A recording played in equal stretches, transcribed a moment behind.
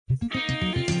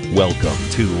Welcome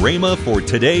to Rhema for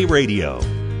Today Radio.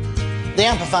 The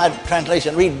Amplified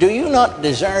Translation read, "Do you not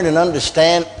discern and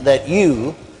understand that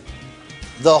you,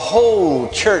 the whole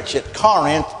church at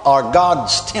Corinth, are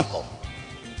God's temple?"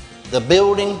 The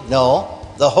building? No.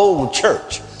 The whole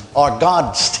church are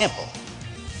God's temple.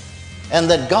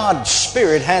 And that God's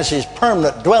Spirit has His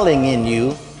permanent dwelling in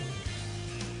you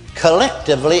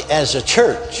collectively as a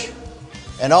church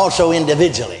and also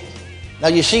individually. Now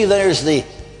you see there's the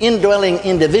indwelling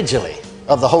individually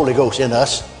of the Holy Ghost in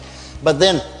us, but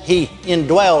then He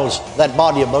indwells that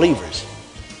body of believers.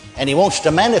 And He wants to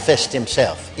manifest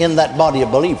Himself in that body of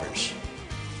believers.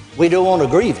 We don't want to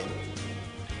grieve Him.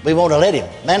 We want to let Him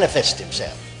manifest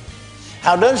Himself.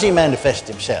 How does He manifest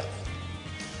Himself?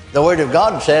 The Word of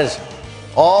God says,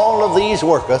 all of these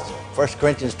worketh, 1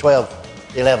 Corinthians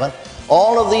 12:11,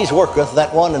 all of these worketh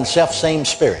that one and self-same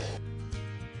Spirit.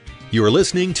 You're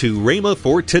listening to Rhema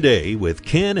for Today with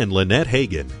Ken and Lynette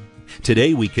Hagin.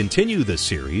 Today we continue the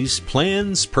series,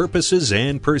 Plans, Purposes,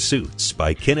 and Pursuits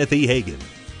by Kenneth E. Hagin.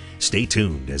 Stay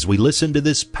tuned as we listen to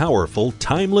this powerful,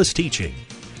 timeless teaching.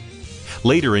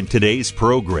 Later in today's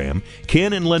program,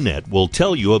 Ken and Lynette will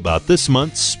tell you about this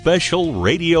month's special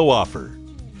radio offer.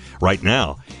 Right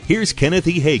now, here's Kenneth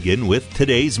E. Hagin with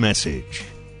today's message.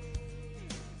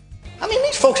 I mean,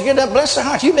 these folks get up, bless their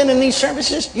hearts. You've been in these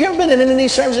services? You ever been in any of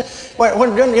these services where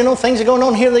things are going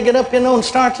on here, they get up, and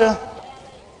start to,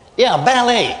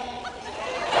 ballet.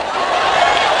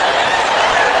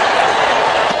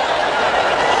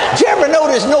 Did you ever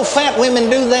notice no fat women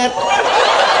do that?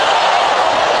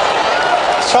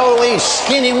 It's always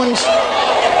skinny ones.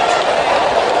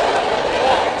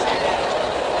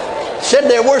 Said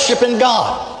they're worshiping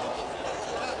God.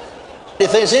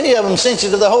 If there's any of them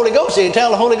sensitive to the Holy Ghost, they tell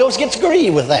the Holy Ghost gets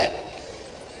grieved with that.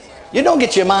 You don't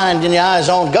get your mind and your eyes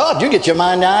on God. You get your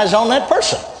mind and eyes on that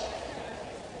person.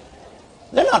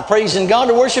 They're not praising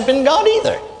God or worshiping God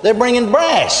either. They're bringing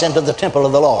brass into the temple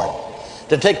of the Lord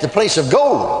to take the place of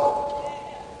gold.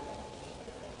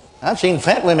 I've seen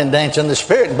fat women dance in the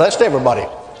Spirit and blessed everybody.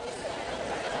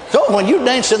 So when you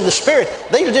dance in the Spirit,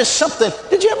 they just something.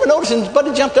 Did you ever notice when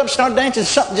somebody jumped up and started dancing,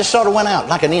 something just sort of went out,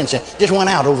 like an incense, just went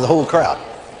out over the whole crowd.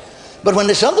 But when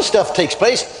this other stuff takes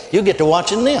place, you get to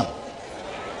watching them.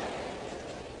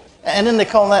 And then they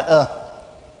call that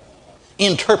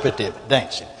interpretive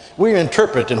dancing. We're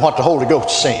interpreting what the Holy Ghost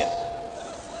is saying.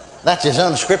 That's as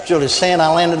unscriptural as saying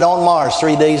I landed on Mars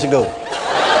 3 days ago.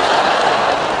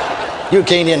 You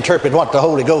can't interpret what the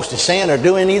Holy Ghost is saying or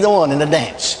doing either one in the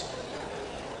dance.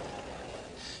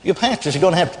 You pastors are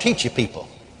going to have to teach you people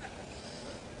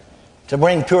to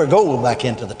bring pure gold back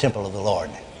into the temple of the Lord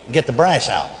and get the brass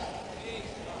out.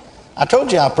 I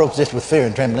told you I approached this with fear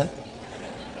and trembling.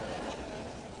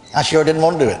 I sure didn't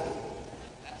want to do it.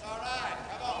 That's all right.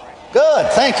 Come on.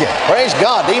 Good, thank you. Praise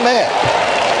God. Amen.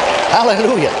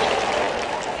 Hallelujah.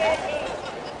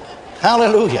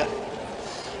 Hallelujah.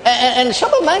 And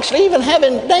some of them actually even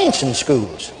having dancing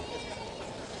schools.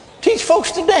 Teach folks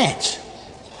to dance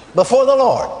before the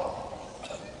Lord.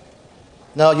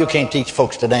 No, you can't teach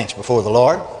folks to dance before the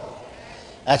Lord.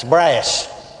 That's brass.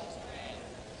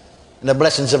 And the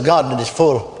blessings of God, that is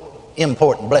full,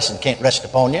 important blessing, can't rest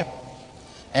upon you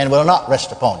and will not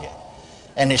rest upon you.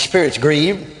 And His Spirit's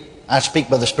grieved. I speak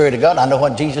by the Spirit of God. I know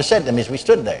what Jesus said to me as we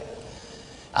stood there.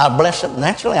 I'll bless them.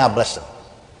 Naturally, I'll bless them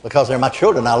because they're my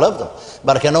children. I love them.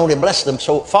 But I can only bless them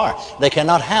so far. They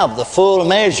cannot have the full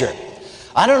measure.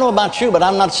 I don't know about you, but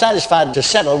I'm not satisfied to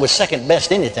settle with second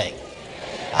best anything.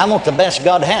 I want the best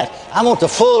God has. I want the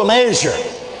full measure.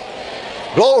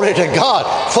 Glory to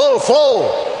God. Full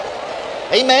flow.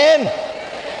 Amen.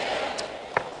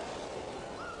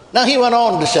 Now he went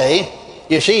on to say,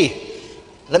 you see,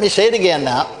 let me say it again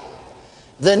now.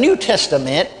 The New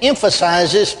Testament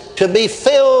emphasizes to be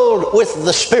filled with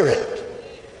the Spirit.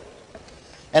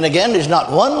 And again, there's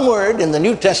not one word in the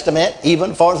New Testament,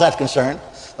 even as far as that's concerned,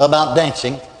 about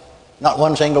dancing. Not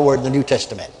one single word in the New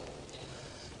Testament.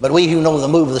 But we who know the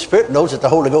move of the Spirit knows that the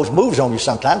Holy Ghost moves on you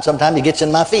sometimes. Sometimes He gets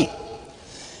in my feet.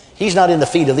 He's not in the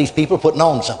feet of these people putting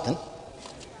on something.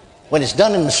 When it's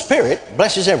done in the Spirit, it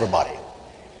blesses everybody.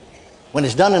 When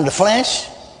it's done in the flesh,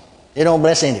 it don't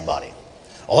bless anybody.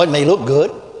 Oh, it may look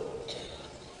good.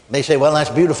 May say, well, that's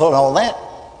beautiful and all that.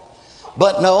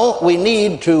 But no, we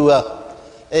need to,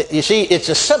 you see, it's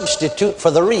a substitute for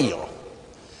the real.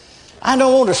 I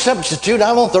don't want a substitute,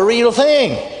 I want the real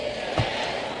thing.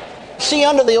 See,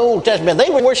 under the Old Testament, they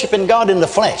were worshiping God in the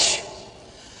flesh.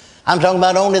 I'm talking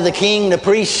about only the king, the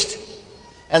priest,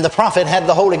 and the prophet had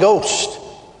the Holy Ghost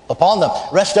upon them.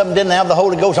 The rest of them didn't have the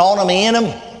Holy Ghost on them, in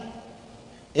them.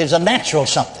 It was a natural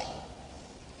something.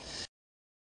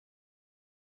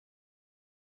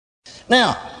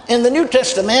 Now, in the New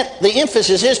Testament, the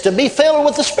emphasis is to be filled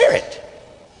with the Spirit.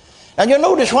 And you'll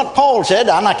notice what Paul said.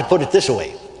 I like to put it this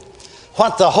way.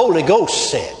 What the Holy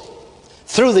Ghost said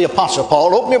through the Apostle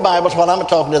Paul. Open your Bibles while I'm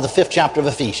talking to the 5th chapter of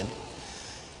Ephesians.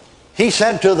 He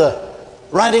said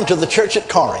writing to the church at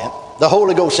Corinth, the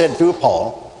Holy Ghost said through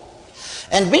Paul,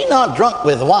 and be not drunk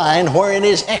with wine wherein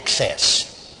is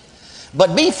excess,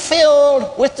 but be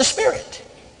filled with the Spirit.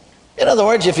 In other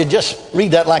words, if you just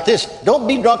read that like this, don't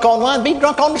be drunk on wine, be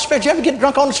drunk on the Spirit. You ever get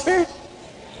drunk on the Spirit?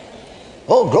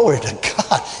 Oh, glory to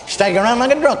God. Staggering around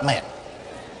like a drunk man.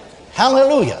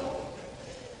 Hallelujah.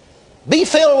 Be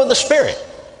filled with the Spirit.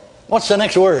 What's the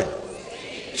next word?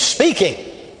 Speaking.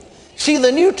 See,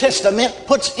 the New Testament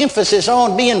puts emphasis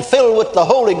on being filled with the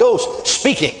Holy Ghost,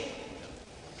 speaking.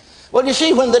 Well, you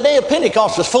see, when the day of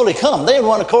Pentecost was fully come, they were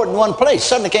one accord in one place.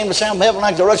 Suddenly came the sound from heaven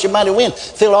like the rush of mighty wind,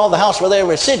 filled all the house where they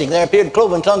were sitting. There appeared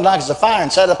cloven tongues like as a fire,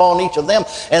 and sat upon each of them,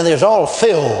 and they was all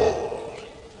filled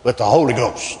with the Holy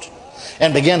Ghost,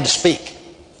 and began to speak,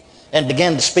 and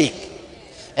began to speak,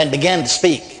 and began to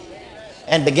speak,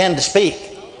 and began to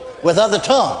speak with other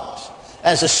tongues,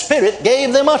 as the Spirit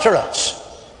gave them utterance.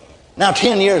 Now,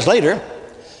 10 years later,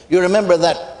 you remember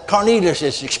that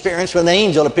Cornelius' experience when the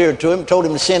angel appeared to him, told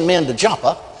him to send men to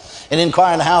Joppa and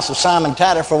inquire in the house of Simon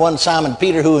Tatter for one Simon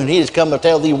Peter, who he has come to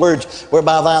tell thee words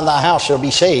whereby thou and thy house shall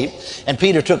be saved. And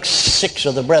Peter took 6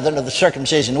 of the brethren of the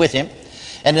circumcision with him.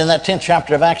 And in that 10th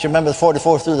chapter of Acts, remember the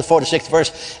 44th through the 46th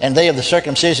verse, and they of the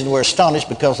circumcision were astonished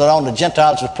because that on the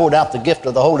Gentiles was poured out the gift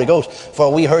of the Holy Ghost,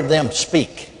 for we heard them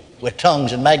speak with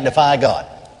tongues and magnify God.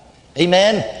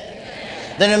 Amen?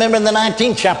 Then remember in the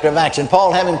 19th chapter of Acts, and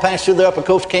Paul, having passed through the upper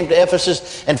coast, came to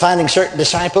Ephesus, and finding certain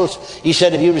disciples, he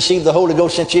said, have you received the Holy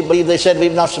Ghost since you believe? They said,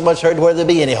 we've not so much heard where there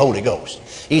be any Holy Ghost.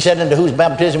 He said, into whose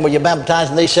baptism were you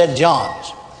baptized? And they said, John's.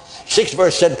 6th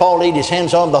verse said, Paul laid his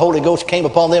hands on, the Holy Ghost came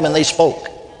upon them, and they spoke.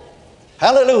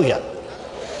 Hallelujah.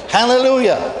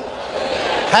 Hallelujah.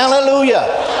 Hallelujah.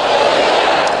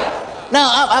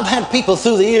 Now, I've had people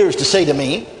through the years to say to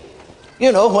me,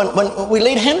 you know, when we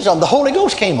laid hands on, the Holy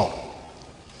Ghost came on.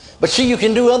 But see, you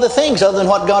can do other things other than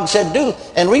what God said do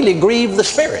and really grieve the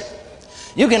Spirit.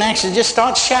 You can actually just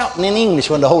start shouting in English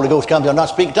when the Holy Ghost comes. You'll not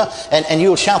speak tongues, and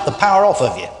you'll shout the power off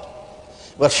of you.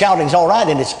 Well, shouting's all right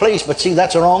in its place, but see,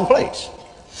 that's the wrong place.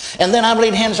 And then I've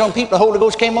laid hands on people, the Holy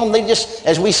Ghost came on, they just,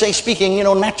 as we say, speaking, you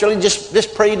know, naturally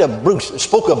just prayed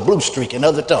spoke a blue streak in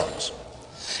other tongues.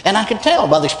 And I could tell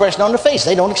by the expression on their face,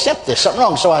 they don't accept this, something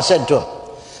wrong. So I said to them,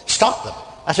 stop them.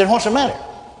 I said, what's the matter?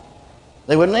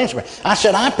 They wouldn't answer me. I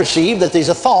said, I perceive that there's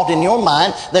a thought in your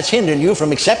mind that's hindering you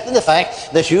from accepting the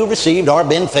fact that you've received or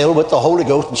been filled with the Holy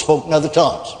Ghost and spoken in other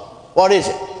tongues. What is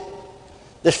it?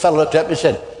 This fellow looked up and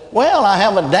said, well, I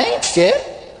haven't danced yet.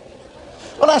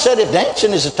 Well, I said, if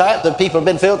dancing is the type that people have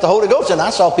been filled with the Holy Ghost, and I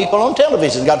saw people on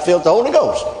television got filled with the Holy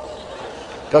Ghost.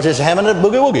 Because it's having a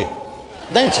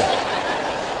boogie-woogie, dancing.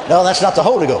 No, that's not the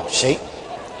Holy Ghost, see?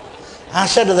 I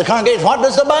said to the congregation, what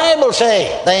does the Bible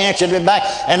say? They answered me back,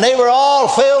 and they were all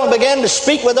filled and began to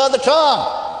speak with other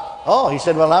tongue. Oh, he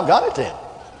said, well, I've got it then.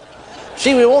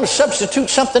 See, we want to substitute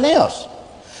something else.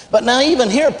 But now even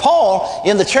here, Paul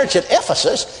in the church at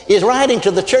Ephesus is writing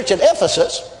to the church at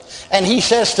Ephesus, and he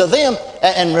says to them,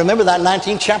 and remember that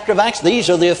 19th chapter of Acts, these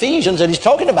are the Ephesians that he's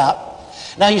talking about.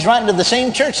 Now he's writing to the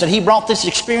same church that he brought this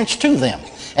experience to them,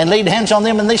 and laid hands on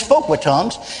them, and they spoke with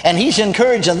tongues, and he's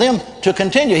encouraging them to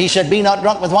continue. He said, be not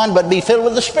drunk with wine, but be filled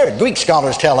with the Spirit. Greek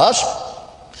scholars tell us,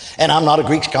 and I'm not a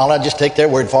Greek scholar, I just take their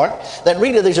word for it, that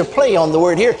really there's a play on the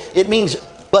word here. It means,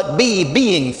 but be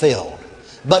being filled.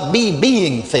 But be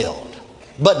being filled.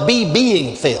 But be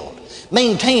being filled.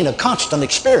 Maintain a constant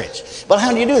experience. Well,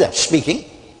 how do you do that? Speaking.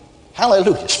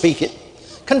 Hallelujah. Speak it.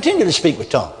 Continue to speak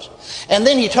with tongues. And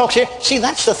then he talks here, see,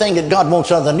 that's the thing that God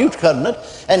wants out of the new covenant.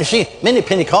 And you see, many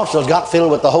Pentecostals got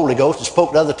filled with the Holy Ghost and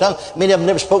spoke to other tongues. Many of them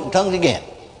never spoke in tongues again.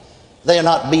 They are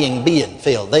not being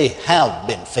filled. They have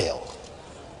been filled.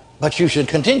 But you should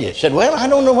continue. He said, well, I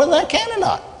don't know whether I can or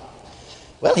not.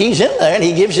 Well, he's in there and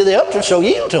he gives you the utterance, so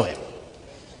yield to him.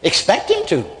 Expect him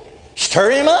to. Stir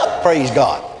him up, praise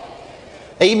God.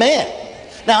 Amen.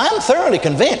 Now, I'm thoroughly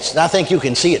convinced, and I think you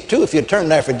can see it too if you turn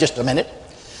there for just a minute.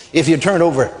 If you turn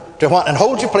over to what, and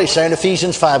hold your place there in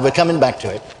Ephesians 5, we're coming back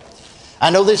to it. I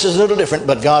know this is a little different,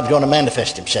 but God's going to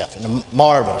manifest himself in a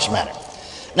marvelous manner.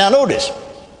 Now, notice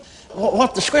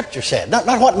what the Scripture said,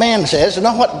 not what man says, and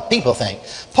not what people think.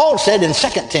 Paul said in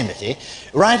 2 Timothy,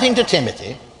 writing to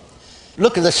Timothy,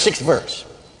 look at the 6th verse.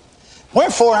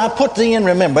 Wherefore I put thee in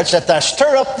remembrance that thou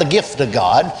stir up the gift of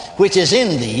God which is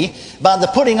in thee by the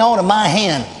putting on of my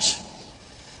hands.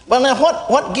 Well, now,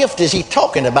 what gift is he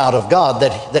talking about of God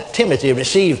that Timothy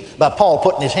received by Paul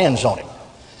putting his hands on him?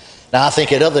 Now, I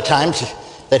think at other times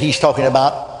that he's talking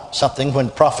about something when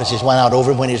prophecies went out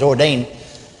over him when he's ordained.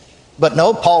 But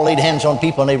no, Paul laid hands on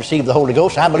people and they received the Holy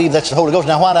Ghost. I believe that's the Holy Ghost.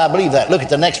 Now, why do I believe that? Look at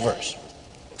the next verse.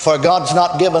 For God's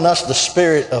not given us the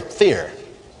spirit of fear,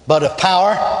 but of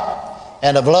power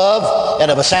and of love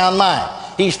and of a sound mind.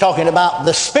 He's talking about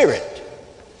the Spirit.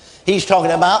 He's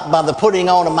talking about by the putting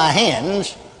on of my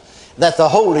hands that the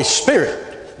Holy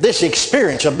Spirit, this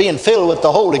experience of being filled with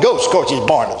the Holy Ghost, of course he's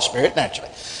born of the Spirit naturally,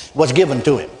 was given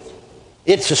to him.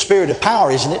 It's a spirit of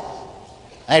power, isn't it?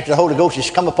 After the Holy Ghost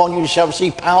has come upon you, you shall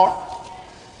receive power.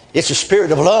 It's a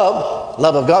spirit of love.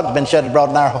 Love of God has been shed abroad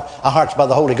in our hearts by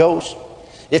the Holy Ghost.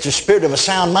 It's a spirit of a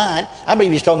sound mind. I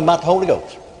believe he's talking about the Holy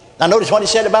Ghost. Now notice what he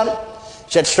said about it.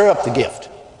 He said, stir up the gift.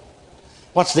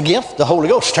 What's the gift? The Holy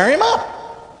Ghost. Stir him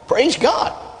up. Praise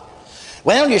God.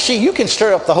 Well, you see, you can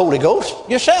stir up the Holy Ghost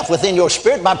yourself within your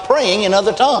spirit by praying in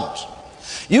other tongues.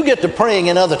 You get to praying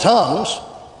in other tongues,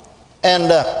 and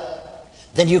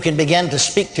then you can begin to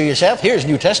speak to yourself. Here's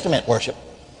New Testament worship.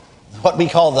 What we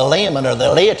call the layman or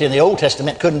the laity in the Old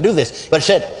Testament couldn't do this. But it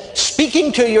said,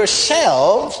 speaking to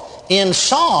yourselves in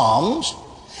psalms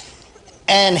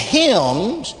and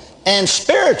hymns and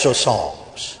spiritual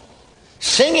songs,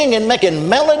 singing and making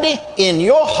melody in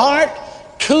your heart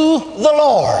to the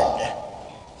Lord.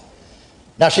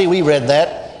 Now see, we read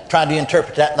that, tried to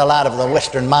interpret that in the light of the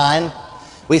Western mind.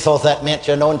 We thought that meant,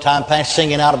 in time past,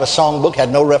 singing out of a songbook, had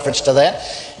no reference to that.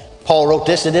 Paul wrote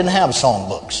this, they didn't have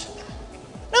songbooks.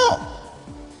 No.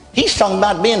 He's talking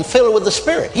about being filled with the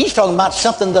Spirit. He's talking about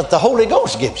something that the Holy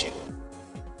Ghost gives you.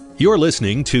 You're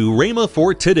listening to Rhema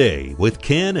for Today with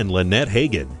Ken and Lynette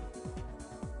Hagin.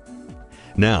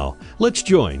 Now, let's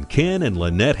join Ken and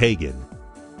Lynette Hagin.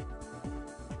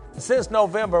 Since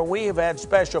November, we have had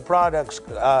special products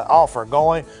offer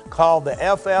going called the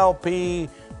FLP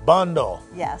Bundle.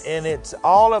 Yes. And it's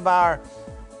all of our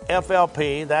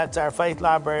FLP, that's our Faith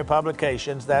Library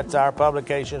publications. That's our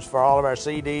publications for all of our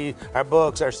CDs, our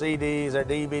books, our CDs, our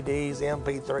DVDs,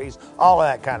 MP3s, all of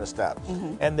that kind of stuff.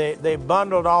 Mm-hmm. And they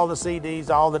bundled all the CDs,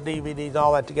 all the DVDs,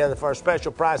 all that together for a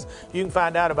special price. You can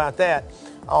find out about that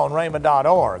on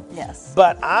rhema.org. Yes.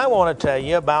 But I want to tell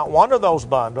you about one of those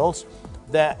bundles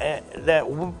that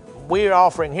we're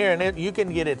offering here, and you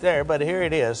can get it there, but here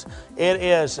it is. It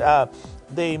is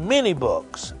the mini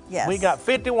books. Yes. We got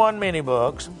 51 mini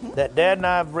books that Dad and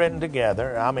I have written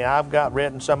together. I mean, I've got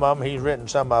written some of them, he's written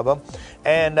some of them,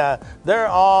 and they're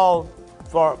all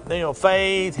for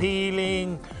faith,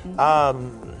 healing,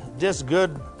 just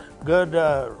good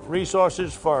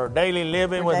resources for daily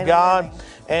living with God. Living.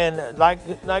 And like,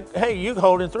 hey, you're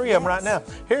holding 3 of them right now.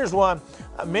 Here's one,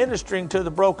 ministering to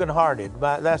the brokenhearted.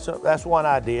 That's one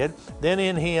I did. Then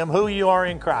in Him, who you are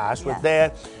in Christ, with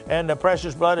Dad, and the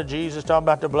precious blood of Jesus, talking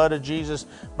about the blood of Jesus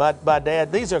by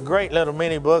Dad. These are great little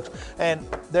mini books, and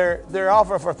they're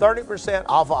offered for 30%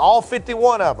 off of all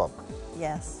 51 of them.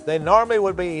 Yes. They normally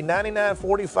would be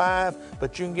 $99.45,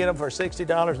 but you can get them for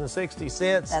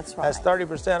 $60.60. That's right. That's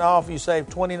 30% off. You save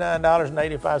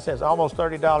 $29.85, almost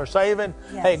 $30 saving.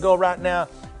 Yes. Hey, go right now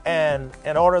and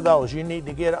order those. You need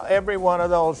to get every one of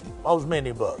those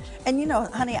mini books. And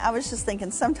honey, I was just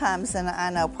thinking sometimes, and I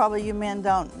know probably you men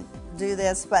don't do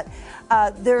this, but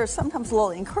there are sometimes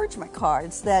little encouragement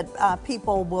cards that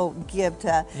people will give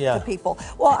to people.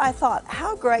 Well, I thought,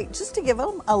 how great just to give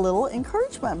them a little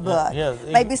encouragement book.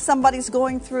 Maybe somebody's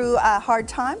going through a hard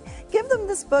time. Give them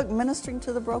this book, Ministering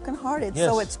to the Brokenhearted. Yes.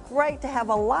 So it's great to have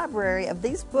a library of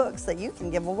these books that you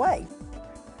can give away.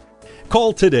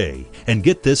 Call today and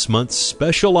get this month's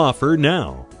special offer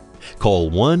now.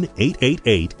 Call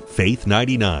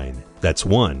 1-888-FAITH-99. That's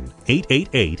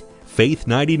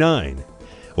 1-888-FAITH-99.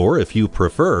 Or if you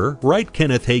prefer, write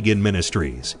Kenneth Hagin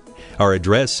Ministries. Our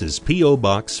address is P.O.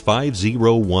 Box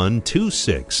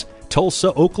 50126,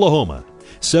 Tulsa, Oklahoma,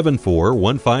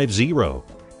 74150.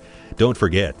 Don't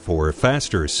forget, for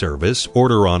faster service,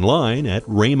 order online at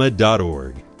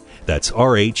rhema.org. That's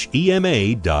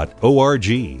rhema.org.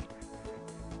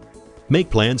 Make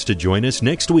plans to join us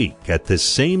next week at this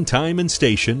same time and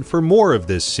station for more of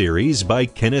this series by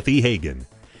Kenneth E. Hagin.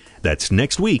 That's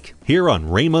next week here on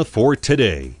Rhema for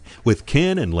Today with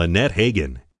Ken and Lynette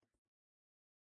Hagin.